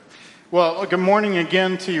Well, good morning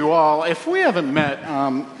again to you all. If we haven't met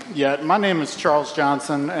yet, my name is Charles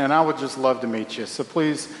Johnson, and I would just love to meet you. So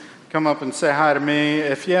please come up and say hi to me.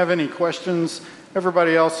 If you have any questions,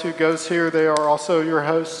 everybody else who goes here, they are also your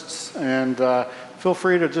hosts, and feel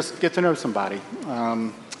free to just get to know somebody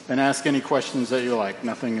and ask any questions that you like.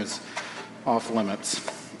 Nothing is off limits.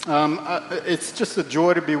 It's just a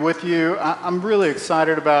joy to be with you. I'm really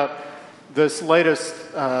excited about this latest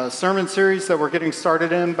sermon series that we're getting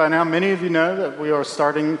started in. By now, many of you know that we are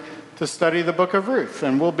starting to study the book of Ruth,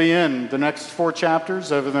 and we'll be in the next 4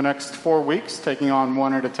 chapters over the next 4 weeks, taking on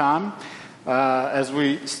one at a time as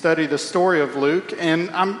we study the story of Luke. And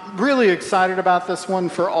I'm really excited about this one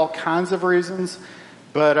for all kinds of reasons,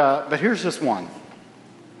 but here's just one.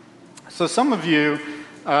 So some of you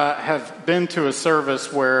have been to a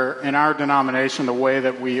service where, in our denomination, the way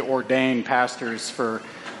that we ordain pastors for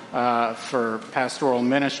pastoral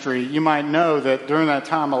ministry, you might know that during that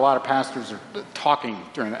time, a lot of pastors are talking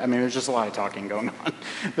during that. I mean, there's just a lot of talking going on.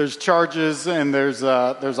 There's charges and there's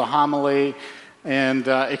a homily, and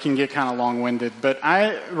it can get kind of long-winded. But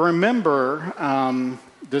I remember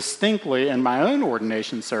distinctly in my own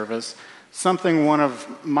ordination service something one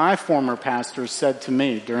of my former pastors said to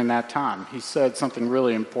me during that time. He said something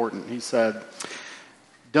really important. He said,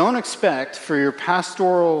 "Don't expect for your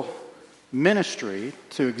pastoral ministry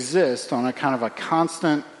to exist on a kind of a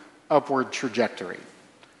constant upward trajectory."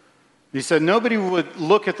 He said nobody would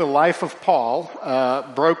look at the life of Paul,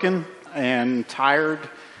 broken and tired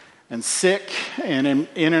and sick and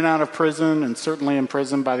in and out of prison, and certainly in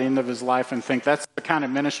prison by the end of his life, and think that's the kind of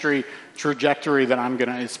ministry trajectory that I'm going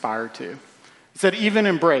to aspire to. He said even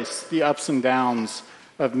embrace the ups and downs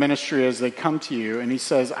of ministry as they come to you. And he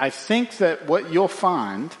says, I think that what you'll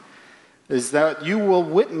find is that you will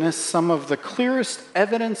witness some of the clearest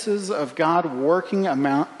evidences of God working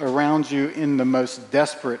around you in the most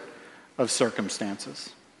desperate of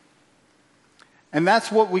circumstances. And that's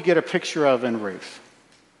what we get a picture of in Ruth.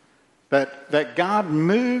 That God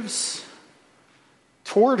moves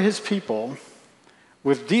toward his people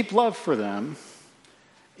with deep love for them,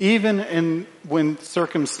 even when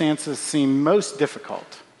circumstances seem most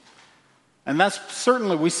difficult. And that's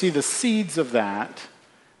certainly, we see the seeds of that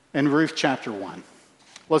in Ruth chapter 1.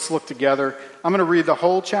 Let's look together. I'm going to read the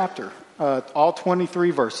whole chapter, all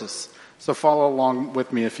 23 verses. So follow along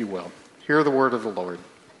with me if you will. Hear the word of the Lord.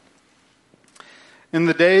 In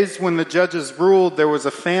the days when the judges ruled, there was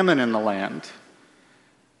a famine in the land.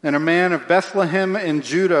 And a man of Bethlehem in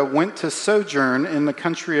Judah went to sojourn in the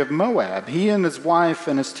country of Moab, he and his wife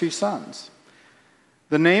and his 2 sons.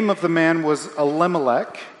 The name of the man was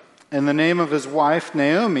Elimelech, and the name of his wife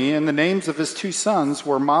Naomi, and the names of his 2 sons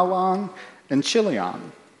were Mahlon and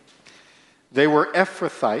Chilion. They were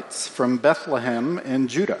Ephrathites from Bethlehem in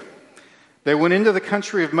Judah. They went into the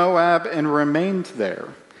country of Moab and remained there.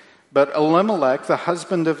 But Elimelech, the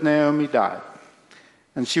husband of Naomi, died,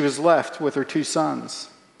 and she was left with her 2 sons.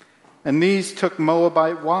 And these took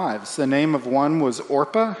Moabite wives. The name of one was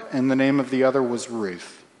Orpah, and the name of the other was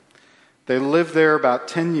Ruth. They lived there about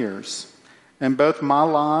 10 years. And both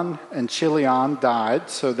Mahlon and Chilion died,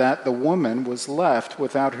 so that the woman was left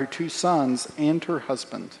without her 2 sons and her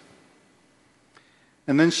husband.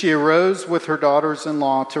 And then she arose with her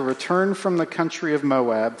daughters-in-law to return from the country of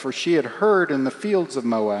Moab, for she had heard in the fields of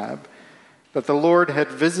Moab that the Lord had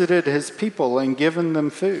visited his people and given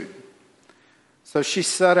them food. So she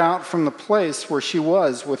set out from the place where she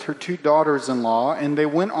was with her 2 daughters-in-law, and they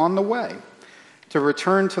went on the way to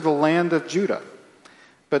return to the land of Judah.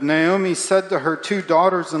 But Naomi said to her 2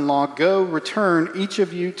 daughters-in-law, "Go, return each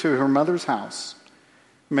of you to her mother's house.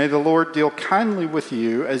 May the Lord deal kindly with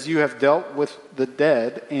you as you have dealt with the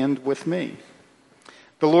dead and with me.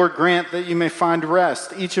 The Lord grant that you may find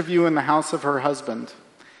rest, each of you in the house of her husband."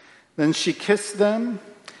 Then she kissed them,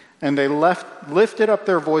 and they lifted up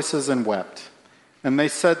their voices and wept. And they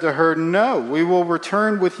said to her, "No, we will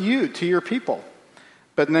return with you to your people."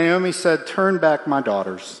 But Naomi said, "Turn back, my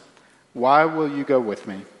daughters. Why will you go with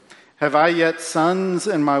me? Have I yet sons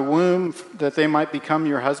in my womb that they might become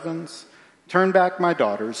your husbands? Turn back, my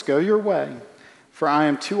daughters, go your way, for I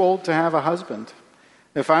am too old to have a husband.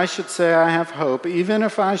 If I should say I have hope, even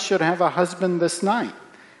if I should have a husband this night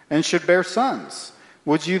and should bear sons,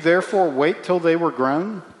 would you therefore wait till they were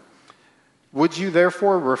grown? Would you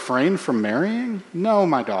therefore refrain from marrying? No,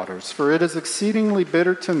 my daughters, for it is exceedingly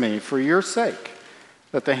bitter to me for your sake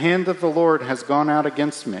that the hand of the Lord has gone out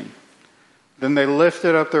against me." Then they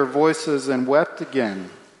lifted up their voices and wept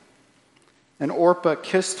again. And Orpah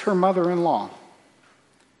kissed her mother-in-law,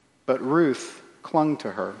 but Ruth clung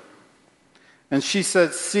to her. And she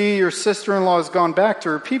said, "See, your sister-in-law has gone back to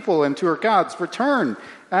her people and to her gods. Return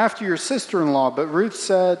after your sister-in-law." But Ruth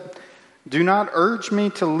said, "Do not urge me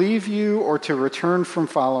to leave you or to return from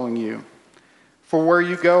following you. For where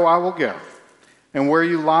you go, I will go, and where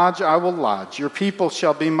you lodge, I will lodge. Your people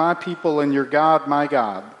shall be my people, and your God my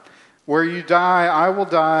God. Where you die, I will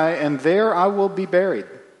die, and there I will be buried.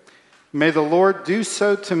 May the Lord do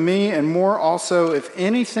so to me, and more also, if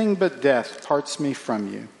anything but death parts me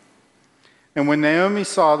from you." And when Naomi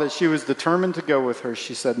saw that she was determined to go with her,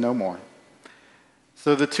 she said no more.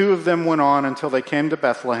 So the two of them went on until they came to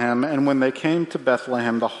Bethlehem, and when they came to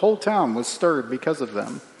Bethlehem, the whole town was stirred because of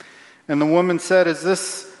them. And the woman said, "Is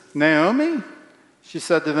this Naomi?" She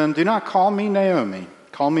said to them, "Do not call me Naomi,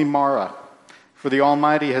 call me Mara, for the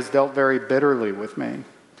Almighty has dealt very bitterly with me.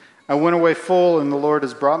 I went away full, and the Lord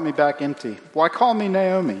has brought me back empty. Why call me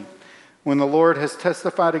Naomi, when the Lord has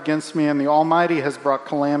testified against me, and the Almighty has brought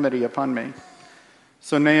calamity upon me?"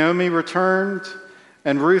 So Naomi returned,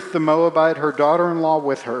 and Ruth the Moabite, her daughter-in-law,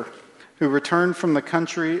 with her, who returned from the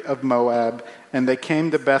country of Moab, and they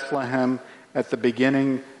came to Bethlehem at the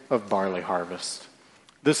beginning of barley harvest.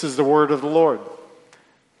 This is the word of the Lord.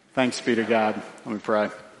 Thanks be to God. Let me pray.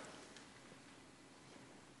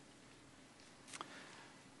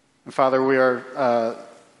 And Father, we are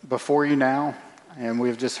before you now, and we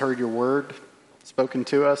have just heard your word spoken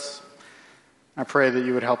to us. I pray that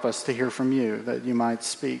you would help us to hear from you, that you might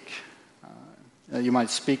speak. That you might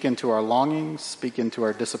speak into our longings, speak into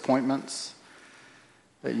our disappointments,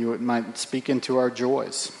 that you might speak into our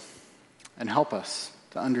joys, and help us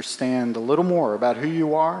to understand a little more about who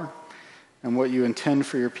you are and what you intend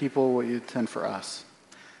for your people, what you intend for us.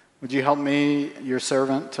 Would you help me, your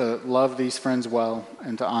servant, to love these friends well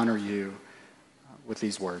and to honor you with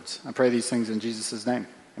these words? I pray these things in Jesus' name.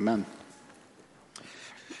 Amen.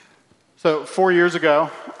 So 4 years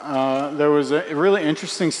ago, there was a really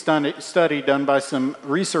interesting study done by some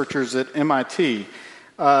researchers at MIT.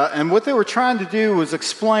 And what they were trying to do was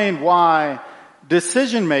explain why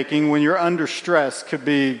decision-making when you're under stress could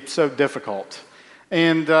be so difficult.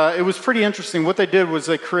 And it was pretty interesting. What they did was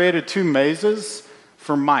they created 2 mazes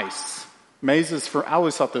for mice. Mazes for, I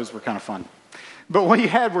always thought those were kind of fun. But what you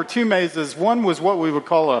had were 2 mazes. One was what we would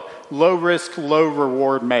call a low-risk,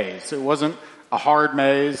 low-reward maze. It wasn't a hard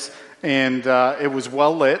maze, and it was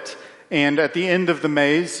well lit. And at the end of the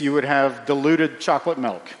maze, you would have diluted chocolate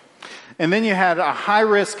milk. And then you had a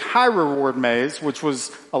high-risk, high-reward maze, which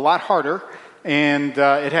was a lot harder, and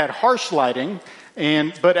it had harsh lighting.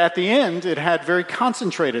 But at the end, it had very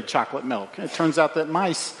concentrated chocolate milk. It turns out that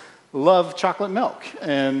mice love chocolate milk.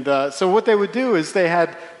 And so what they would do is they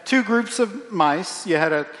had 2 groups of mice. You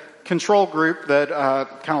had a control group that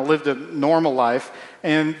kind of lived a normal life.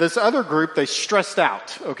 And this other group, they stressed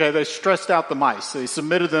out. Okay, they stressed out the mice. They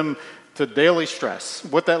submitted them to daily stress.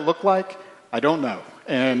 What that looked like, I don't know.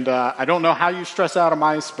 And I don't know how you stress out a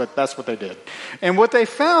mice, but that's what they did. And what they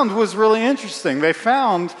found was really interesting. They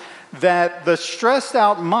found that the stressed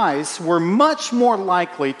out mice were much more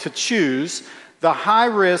likely to choose the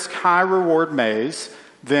high-risk, high-reward maze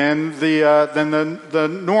than the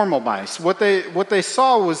normal mice. What they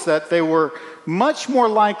saw was that they were much more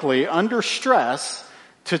likely, under stress,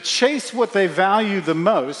 to chase what they value the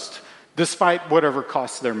most, despite whatever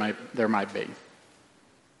cost there might be.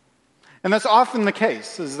 And that's often the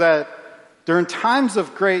case, is that during times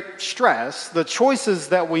of great stress, the choices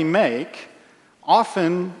that we make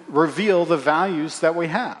often reveal the values that we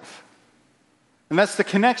have. And that's the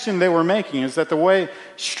connection they were making, is that the way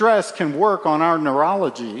stress can work on our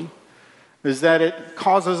neurology is that it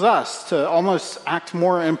causes us to almost act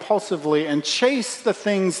more impulsively and chase the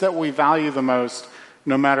things that we value the most,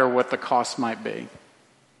 no matter what the cost might be.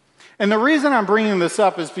 And the reason I'm bringing this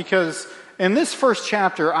up is because in this first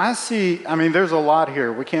chapter, there's a lot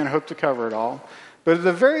here. We can't hope to cover it all. But at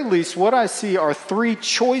the very least, what I see are 3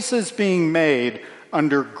 choices being made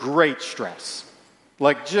under great stress.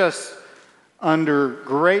 Like just under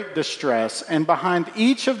great distress. And behind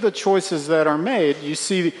each of the choices that are made, you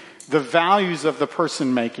see the values of the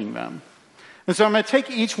person making them. And so I'm going to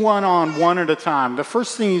take each one on one at a time. The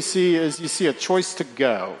first thing you see is a choice to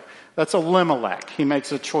go. That's Elimelech. He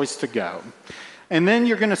makes a choice to go. And then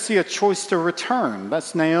you're going to see a choice to return.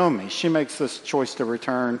 That's Naomi. She makes this choice to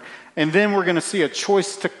return. And then we're going to see a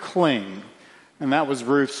choice to cling. And that was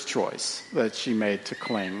Ruth's choice that she made to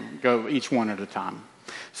cling. Go each one at a time.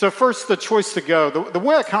 So first, the choice to go. The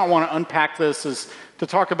way I kind of want to unpack this is to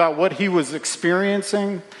talk about what he was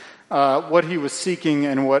experiencing, what he was seeking,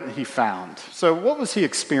 and what he found. So what was he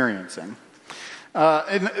experiencing?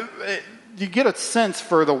 you get a sense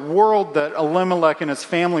for the world that Elimelech and his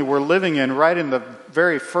family were living in right in the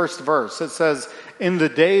very first verse. It says, in the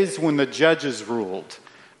days when the judges ruled.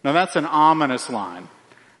 Now that's an ominous line.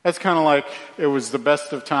 That's kind of like it was the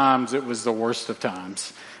best of times, it was the worst of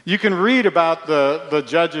times. You can read about the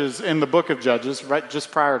judges in the book of Judges, right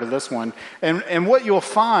just prior to this one. And what you'll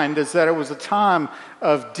find is that it was a time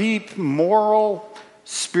of deep moral,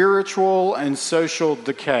 spiritual, and social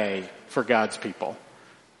decay for God's people.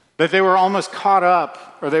 That they were almost caught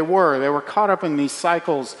up, or they were caught up in these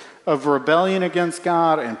cycles of rebellion against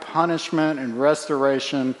God and punishment and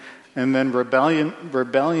restoration, and then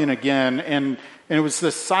rebellion again. And it was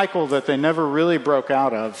this cycle that they never really broke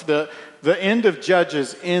out of. The end of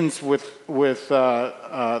Judges ends with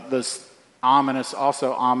this ominous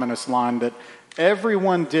line that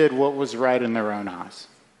everyone did what was right in their own eyes.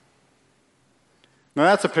 Now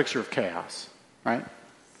that's a picture of chaos, right?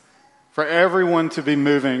 For everyone to be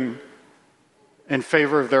moving in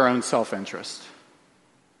favor of their own self-interest.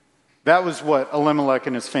 That was what Elimelech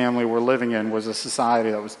and his family were living in, was a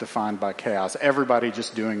society that was defined by chaos. Everybody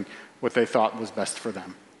just doing what they thought was best for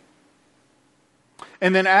them.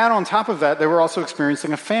 And then add on top of that, they were also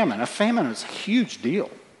experiencing a famine. A famine is a huge deal.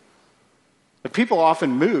 The people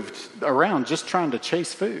often moved around just trying to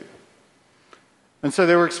chase food. And so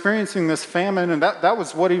they were experiencing this famine, and that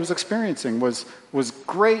was what he was experiencing, was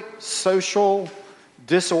great social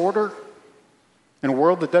disorder in a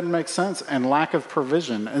world that doesn't make sense, and lack of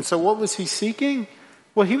provision. And so what was he seeking?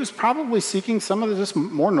 Well, he was probably seeking some of the just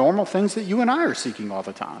more normal things that you and I are seeking all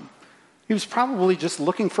the time. He was probably just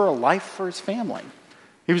looking for a life for his family.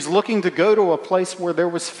 He was looking to go to a place where there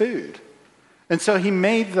was food. And so he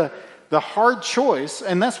made the hard choice,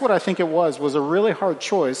 and that's what I think it was a really hard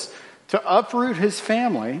choice, to uproot his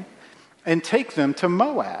family and take them to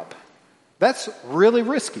Moab. That's really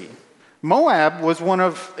risky. Moab was one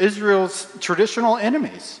of Israel's traditional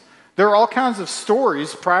enemies. There are all kinds of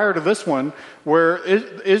stories prior to this one where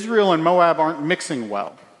Israel and Moab aren't mixing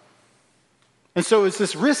well. And so it's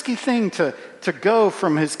this risky thing to go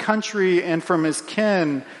from his country and from his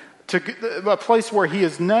kin to a place where he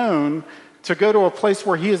is known to go to a place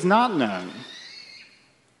where he is not known.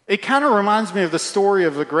 It kind of reminds me of the story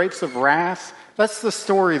of the grapes of wrath. That's the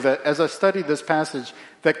story that, as I studied this passage,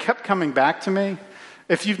 that kept coming back to me.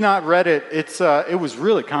 If you've not read it, it was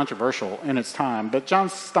really controversial in its time. But John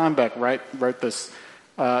Steinbeck wrote this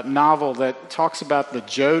novel that talks about the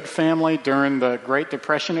Joad family during the Great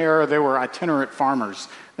Depression era. They were itinerant farmers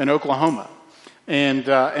in Oklahoma. And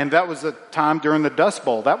that was a time during the Dust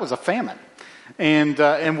Bowl. That was a famine.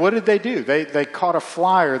 And what did they do? They caught a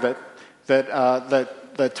flyer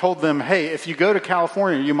that told them, hey, if you go to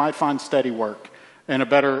California, you might find steady work and a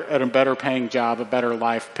better paying job, a better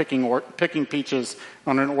life, picking peaches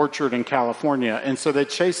on an orchard in California. And so they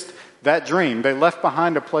chased that dream. They left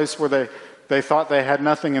behind a place where they thought they had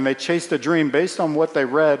nothing, and they chased a dream based on what they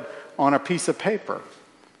read on a piece of paper.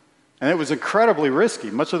 And it was incredibly risky.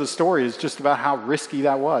 Much of the story is just about how risky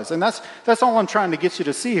that was. And that's all I'm trying to get you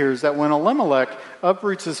to see here, is that when Elimelech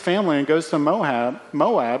uproots his family and goes to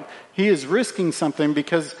Moab, he is risking something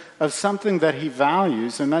because of something that he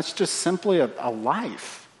values, and that's just simply a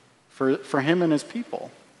life for him and his people.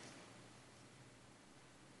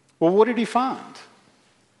 Well, what did he find?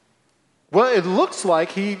 Well, it looks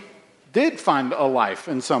like he did find a life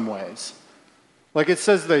in some ways. Like it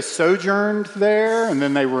says they sojourned there and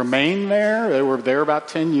then they remained there. They were there about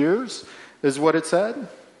 10 years, is what it said.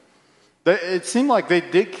 It seemed like they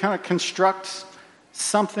did kind of construct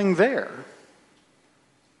something there.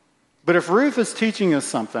 But if Ruth is teaching us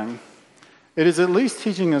something, it is at least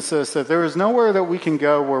teaching us this, that there is nowhere that we can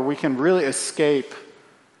go where we can really escape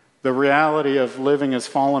the reality of living as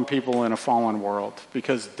fallen people in a fallen world,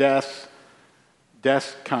 because death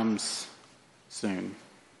comes soon.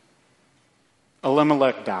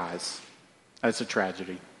 Elimelech dies. That's a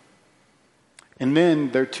tragedy. And then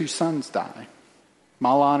their two sons die.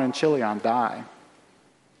 Mahlon and Chilion die.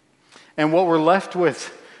 And what we're left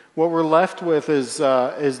with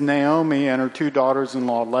is Naomi and her two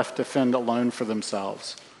daughters-in-law left to fend alone for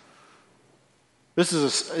themselves. This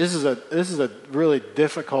is a really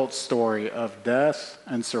difficult story of death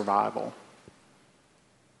and survival.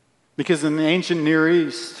 Because in the ancient Near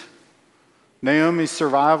East, Naomi's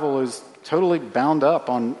survival is totally bound up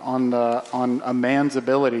on a man's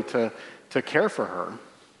ability to care for her.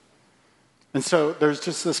 And so there's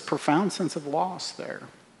just this profound sense of loss there.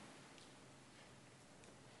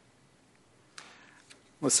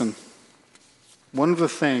 Listen, one of the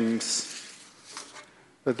things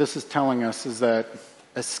that this is telling us is that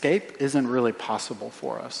escape isn't really possible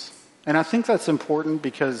for us. And I think that's important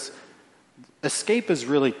because escape is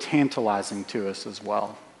really tantalizing to us as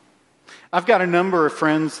well. I've got a number of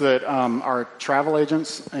friends that are travel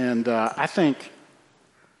agents, and I think,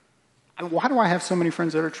 why do I have so many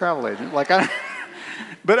friends that are travel agents?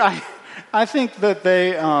 I think that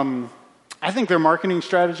I think their marketing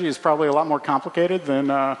strategy is probably a lot more complicated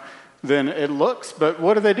than it looks. But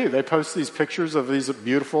what do? They post these pictures of these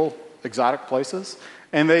beautiful, exotic places,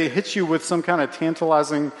 and they hit you with some kind of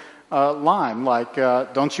tantalizing line like,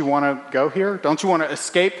 don't you want to go here? Don't you want to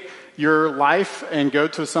escape your life and go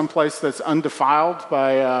to some place that's undefiled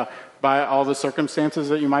by all the circumstances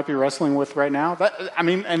that you might be wrestling with right now?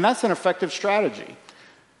 And that's an effective strategy.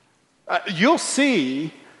 You'll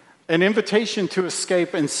see an invitation to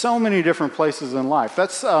escape in so many different places in life.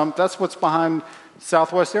 That's what's behind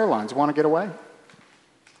Southwest Airlines. Want to get away?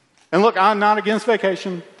 And look, I'm not against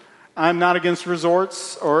vacation. I'm not against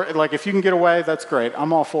resorts, or if you can get away, that's great.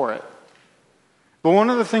 I'm all for it. But one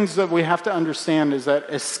of the things that we have to understand is that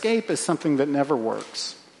escape is something that never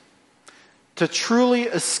works. To truly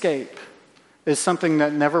escape is something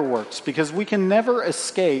that never works, because we can never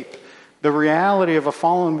escape the reality of a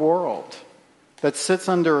fallen world that sits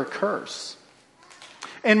under a curse.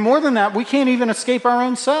 And more than that, we can't even escape our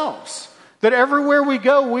own selves. That everywhere we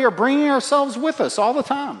go, we are bringing ourselves with us all the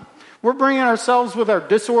time. We're bringing ourselves with our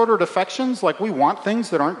disordered affections, like we want things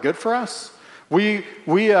that aren't good for us. We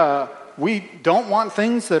don't want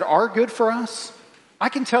things that are good for us. I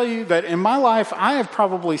can tell you that in my life, I have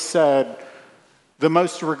probably said the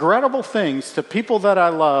most regrettable things to people that I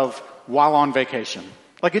love while on vacation.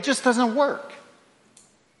 It just doesn't work.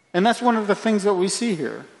 And that's one of the things that we see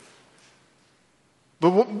here.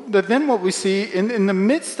 But then what we see in the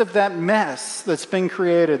midst of that mess that's been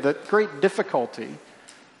created, that great difficulty,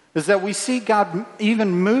 is that we see God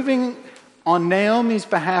even moving on Naomi's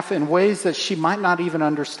behalf in ways that she might not even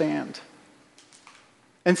understand.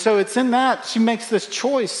 And so it's in that she makes this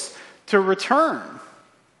choice to return.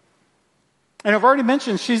 And I've already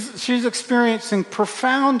mentioned she's experiencing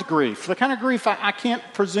profound grief, the kind of grief I can't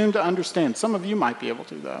presume to understand. Some of you might be able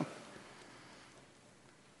to, though.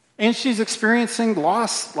 And she's experiencing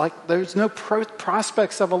loss, like there's no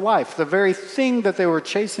prospects of a life. The very thing that they were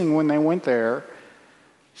chasing when they went there,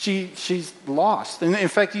 she's lost. And in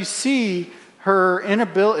fact, you see her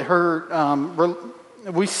inability,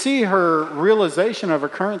 we see her realization of her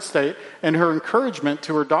current state and her encouragement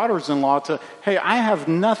to her daughters-in-law to, hey, I have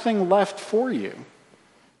nothing left for you.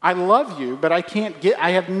 I love you, but I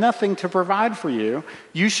have nothing to provide for you.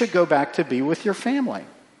 You should go back to be with your family.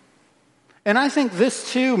 And I think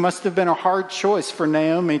this too must have been a hard choice for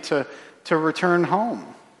Naomi to return home.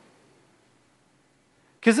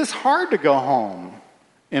 Because it's hard to go home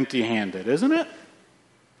empty-handed, isn't it?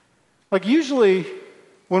 Usually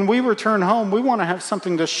when we return home, we want to have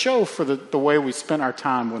something to show for the way we spent our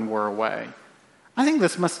time when we're away. I think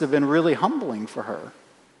this must have been really humbling for her.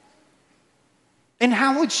 And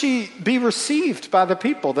how would she be received by the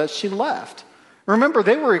people that she left? Remember,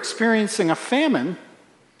 they were experiencing a famine,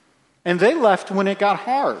 and they left when it got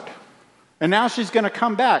hard. And now she's going to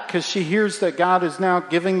come back because she hears that God is now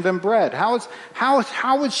giving them bread.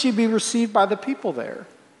 How would she be received by the people there?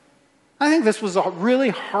 I think this was a really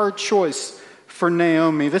hard choice for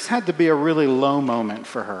Naomi. This had to be a really low moment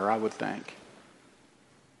for her, I would think.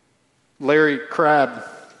 Larry Crabb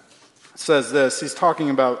says this. He's talking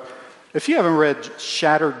about, if you haven't read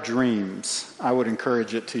Shattered Dreams, I would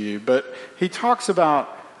encourage it to you. But he talks about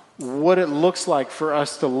what it looks like for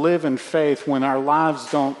us to live in faith when our lives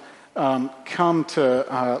don't come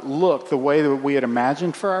to look the way that we had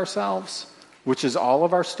imagined for ourselves, which is all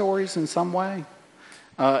of our stories in some way.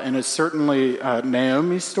 And it's certainly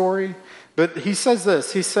Naomi's story. But he says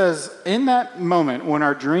this. He says, in that moment when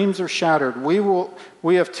our dreams are shattered,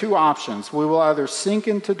 we have two options. We will either sink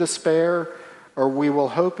into despair, or we will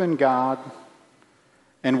hope in God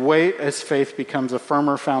and wait as faith becomes a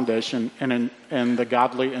firmer foundation and the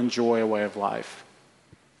godly enjoy a way of life.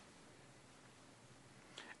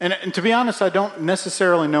 And to be honest, I don't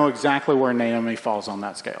necessarily know exactly where Naomi falls on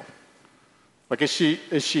that scale.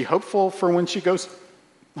 Is she hopeful for when she goes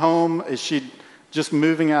home? Is she just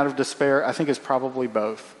moving out of despair? I think it's probably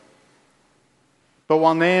both. But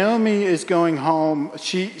while Naomi is going home,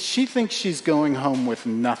 she thinks she's going home with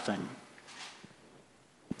nothing.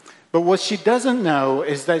 But what she doesn't know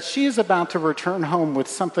is that she is about to return home with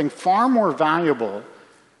something far more valuable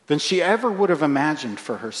than she ever would have imagined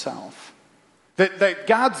for herself. That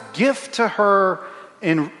God's gift to her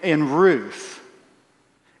in Ruth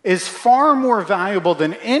is far more valuable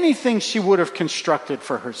than anything she would have constructed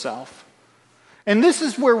for herself. And this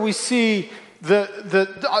is where we see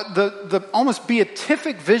the almost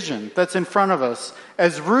beatific vision that's in front of us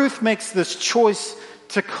as Ruth makes this choice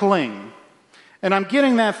to cling. And I'm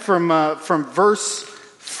getting that from verse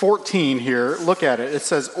 14 here. Look at it. It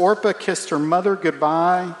says, Orpah kissed her mother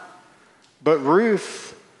goodbye, but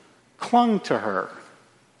Ruth clung to her.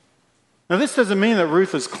 Now, this doesn't mean that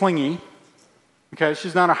Ruth is clingy. Okay,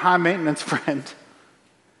 she's not a high-maintenance friend.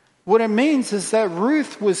 What it means is that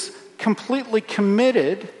Ruth was completely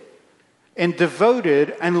committed and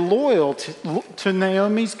devoted and loyal to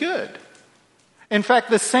Naomi's good. In fact,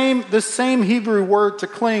 the same Hebrew word to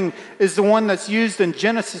cling is the one that's used in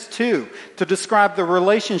Genesis 2 to describe the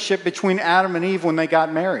relationship between Adam and Eve when they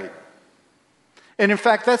got married. And in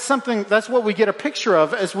fact, that's what we get a picture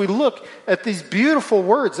of as we look at these beautiful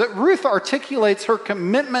words that Ruth articulates her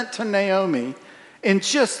commitment to Naomi in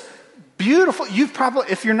just beautiful.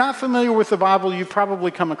 If you're not familiar with the Bible, you've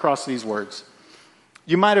probably come across these words.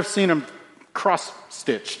 You might have seen them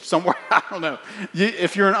cross-stitched somewhere. I don't know.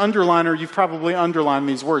 If you're an underliner, you've probably underlined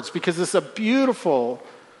these words because it's a beautiful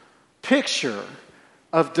picture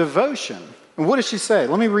of devotion. And what does she say?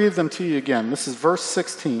 Let me read them to you again. This is verse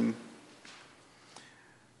 16.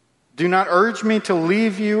 Do not urge me to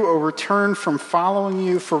leave you or return from following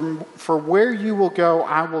you, for where you will go,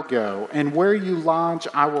 I will go, and where you lodge,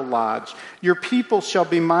 I will lodge. Your people shall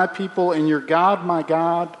be my people, and your God, my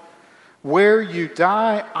God. Where you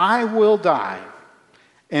die, I will die,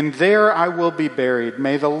 and there I will be buried.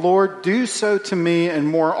 May the Lord do so to me, and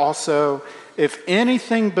more also, if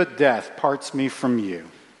anything but death parts me from you.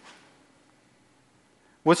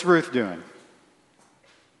 What's Ruth doing?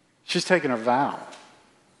 She's taking a vow.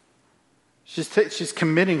 She's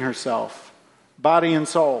committing herself, body and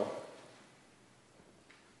soul,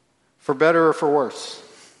 for better or for worse,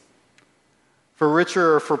 for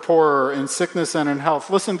richer or for poorer, in sickness and in health.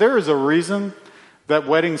 Listen, there is a reason that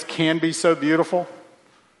weddings can be so beautiful,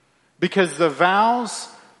 because the vows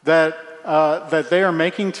that they are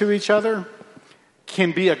making to each other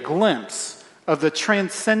can be a glimpse of the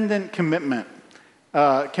transcendent commitment,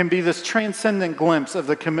 can be this transcendent glimpse of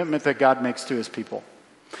the commitment that God makes to his people.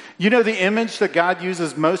 You know, the image that God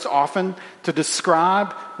uses most often to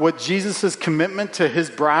describe what Jesus' commitment to his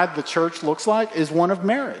bride, the church, looks like is one of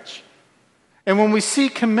marriage. And when we see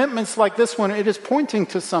commitments like this one, it is pointing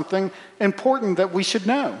to something important that we should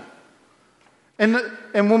know. And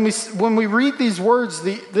when we read these words,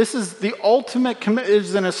 this is the ultimate commitment. It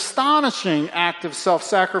is an astonishing act of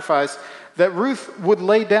self-sacrifice that Ruth would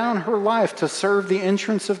lay down her life to serve the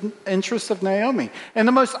interests of Naomi. And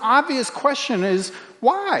the most obvious question is,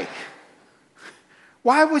 why?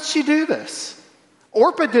 Why would she do this?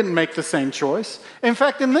 Orpah didn't make the same choice. In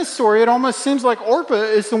fact, in this story, it almost seems like Orpah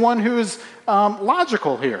is the one who is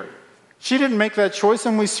logical here. She didn't make that choice,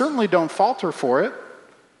 and we certainly don't fault her for it.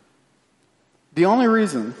 The only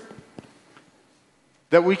reason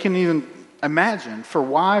that we can even imagine for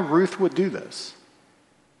why Ruth would do this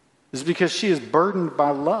is because she is burdened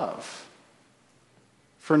by love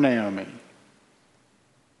for Naomi.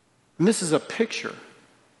 And this is a picture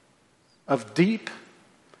of deep,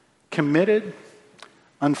 committed,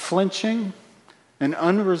 unflinching, and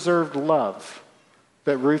unreserved love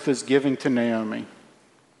that Ruth is giving to Naomi.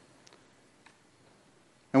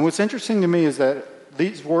 And what's interesting to me is that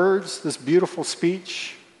these words, this beautiful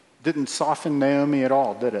speech, didn't soften Naomi at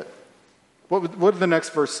all, did it? What did the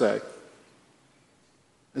next verse say?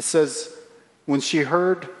 It says, when she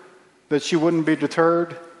heard that she wouldn't be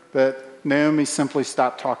deterred, that Naomi simply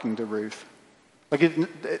stopped talking to Ruth.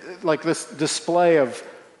 Like this display of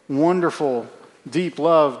wonderful, deep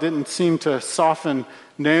love didn't seem to soften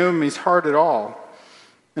Naomi's heart at all.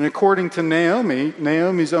 And according to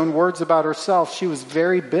Naomi's own words about herself, she was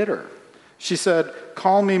very bitter. She said,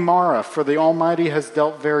 "Call me Mara, for the Almighty has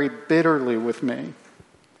dealt very bitterly with me."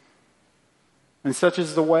 And such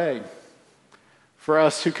is the way for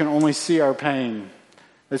us who can only see our pain.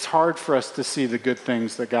 It's hard for us to see the good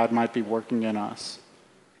things that God might be working in us.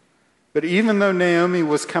 But even though Naomi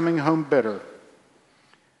was coming home bitter,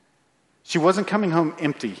 she wasn't coming home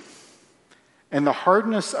empty. And the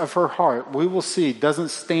hardness of her heart, we will see, doesn't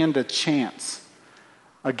stand a chance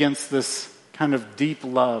against this kind of deep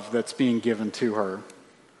love that's being given to her.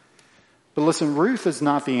 But listen, Ruth is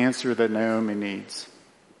not the answer that Naomi needs.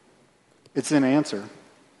 It's an answer.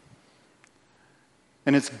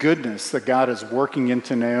 And it's goodness that God is working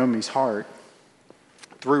into Naomi's heart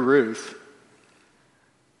through Ruth.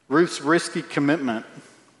 Ruth's risky commitment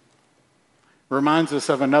reminds us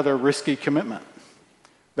of another risky commitment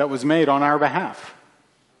that was made on our behalf.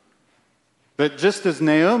 That just as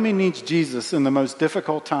Naomi needs Jesus in the most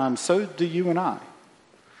difficult times, so do you and I.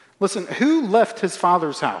 Listen, who left his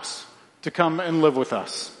father's house to come and live with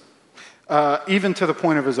us, even to the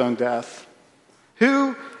point of his own death.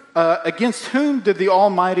 Against whom did the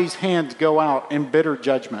Almighty's hand go out in bitter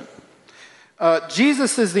judgment?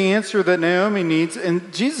 Jesus is the answer that Naomi needs,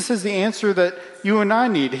 and Jesus is the answer that you and I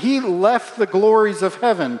need. He left the glories of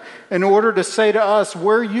heaven in order to say to us,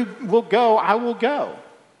 where you will go, I will go.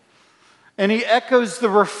 And he echoes the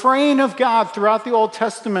refrain of God throughout the Old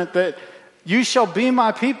Testament that you shall be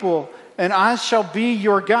my people and I shall be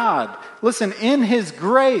your God. Listen, in his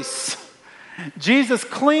grace, Jesus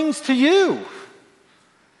clings to you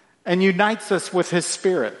and unites us with his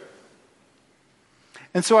Spirit.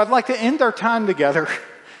 And so I'd like to end our time together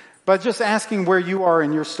by just asking where you are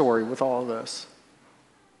in your story with all of this.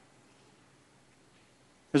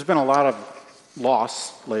 There's been a lot of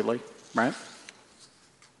loss lately, right? I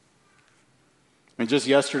mean, just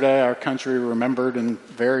yesterday, our country remembered in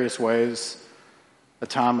various ways a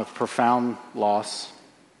time of profound loss.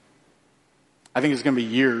 I think it's going to be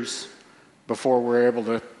years before we're able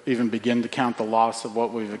to even begin to count the loss of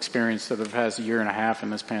what we've experienced over the past year and a half in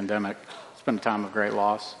this pandemic. It's been a time of great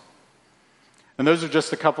loss. And those are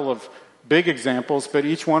just a couple of big examples, but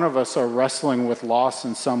each one of us are wrestling with loss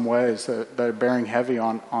in some ways that are bearing heavy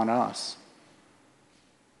on us.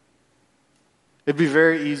 It'd be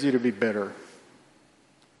very easy to be bitter.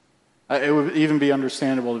 It would even be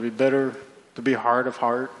understandable to be bitter, to be hard of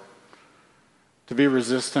heart, to be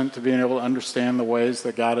resistant, to being able to understand the ways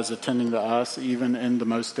that God is attending to us, even in the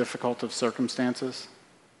most difficult of circumstances.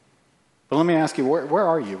 But let me ask you, where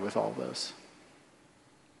are you with all this?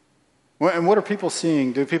 And what are people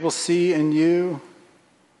seeing? Do people see in you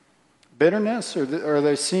bitterness, or are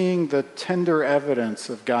they seeing the tender evidence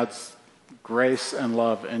of God's grace and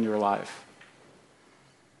love in your life?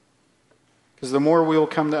 Because the more we will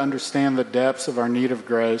come to understand the depths of our need of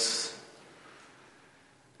grace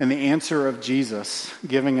and the answer of Jesus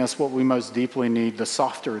giving us what we most deeply need, the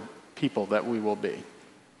softer people that we will be.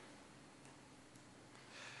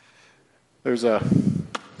 There's a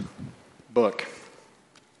book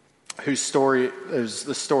whose story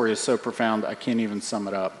is so profound I can't even sum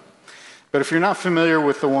it up. But if you're not familiar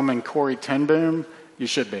with the woman Corrie ten Boom, you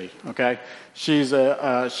should be, okay? She was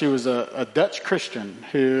a Dutch Christian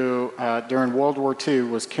who, during World War II,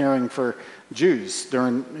 was caring for Jews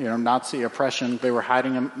during Nazi oppression. They were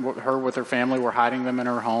hiding them, her with her family were hiding them in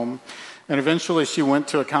her home. And eventually she went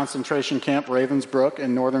to a concentration camp, Ravensbrück,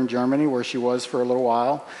 in northern Germany, where she was for a little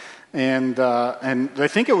while. And I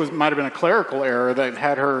think might have been a clerical error that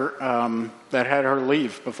had her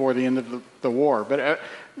leave before the end of the war. But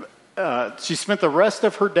she spent the rest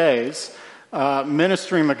of her days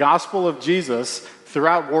ministering the gospel of Jesus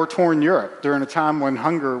throughout war-torn Europe during a time when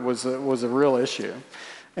hunger was a real issue.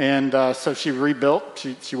 And so she rebuilt.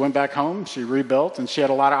 She went back home. She rebuilt, and she had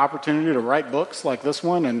a lot of opportunity to write books like this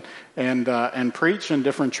one, and preach in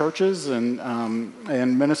different churches,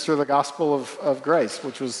 and minister the gospel of grace,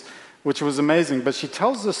 which was amazing. But she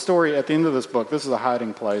tells this story at the end of this book. This is a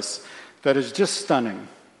hiding place that is just stunning.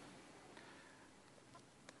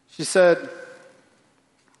 She said,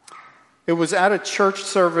 "It was at a church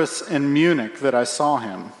service in Munich that I saw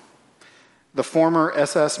him, the former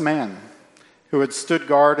SS man who had stood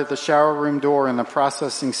guard at the shower room door in the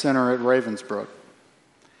processing center at Ravensbrück.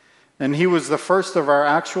 And he was the first of our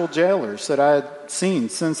actual jailers that I had seen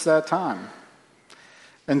since that time.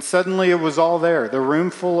 And suddenly it was all there, the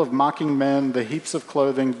room full of mocking men, the heaps of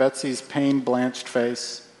clothing, Betsy's pain-blanched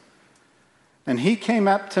face. And he came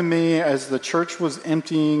up to me as the church was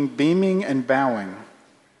emptying, beaming and bowing.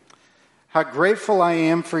 'How grateful I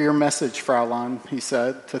am for your message, Fraulein,' he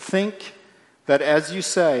said, 'to think that, as you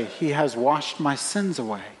say, he has washed my sins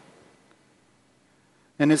away.'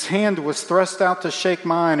 And his hand was thrust out to shake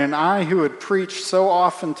mine, and I, who had preached so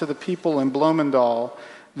often to the people in Bloemendaal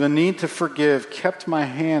the need to forgive, kept my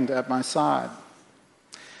hand at my side.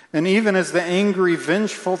 And even as the angry,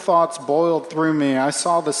 vengeful thoughts boiled through me, I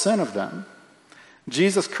saw the sin of them.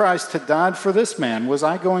 Jesus Christ had died for this man. Was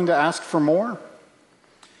I going to ask for more?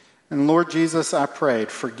 And Lord Jesus, I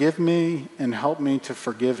prayed, forgive me and help me to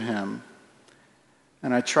forgive him.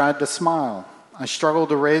 And I tried to smile. I struggled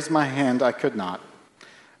to raise my hand. I could not.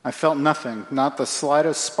 I felt nothing, not the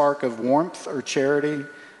slightest spark of warmth or charity.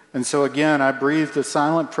 And so again, I breathed a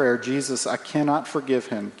silent prayer, Jesus, I cannot forgive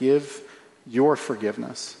him. Give your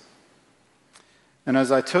forgiveness. And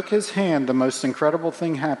as I took his hand, the most incredible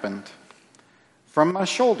thing happened. From my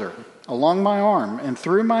shoulder, along my arm, and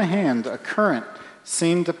through my hand, a current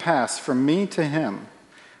seemed to pass from me to him,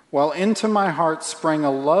 while into my heart sprang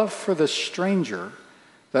a love for the stranger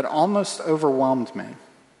that almost overwhelmed me.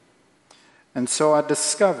 And so I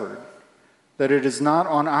discovered that it is not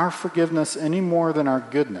on our forgiveness any more than our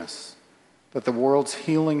goodness that the world's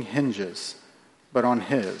healing hinges but on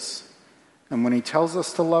his. And when he tells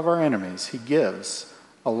us to love our enemies, he gives,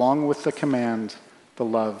 along with the command, the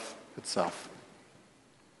love itself.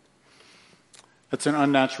 It's an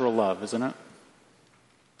unnatural love, isn't it?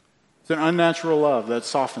 It's an unnatural love that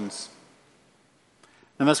softens.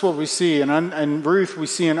 And that's what we see. In Ruth, we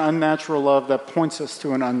see an unnatural love that points us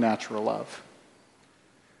to an unnatural love.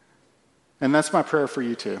 And that's my prayer for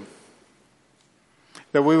you too.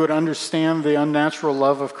 That we would understand the unnatural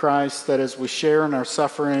love of Christ, that as we share in our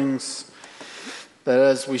sufferings, that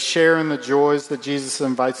as we share in the joys that Jesus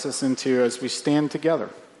invites us into, as we stand together,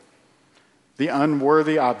 the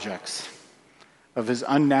unworthy objects of his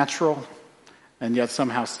unnatural and yet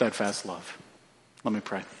somehow steadfast love. Let me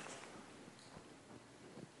pray.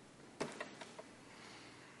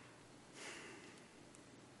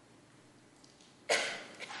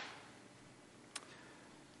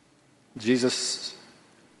 Jesus,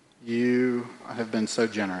 you have been so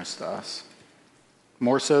generous to us,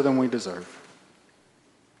 more so than we deserve.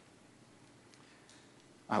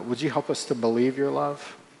 Would you help us to believe your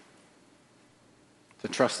love, to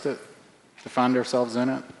trust it, to find ourselves in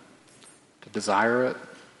it, to desire it,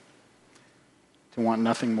 to want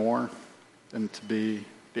nothing more than to be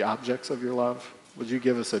the objects of your love? Would you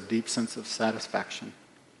give us a deep sense of satisfaction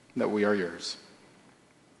that we are yours?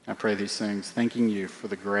 I pray these things, thanking you for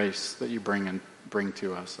the grace that you bring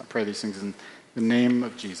to us. I pray these things in the name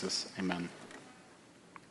of Jesus. Amen.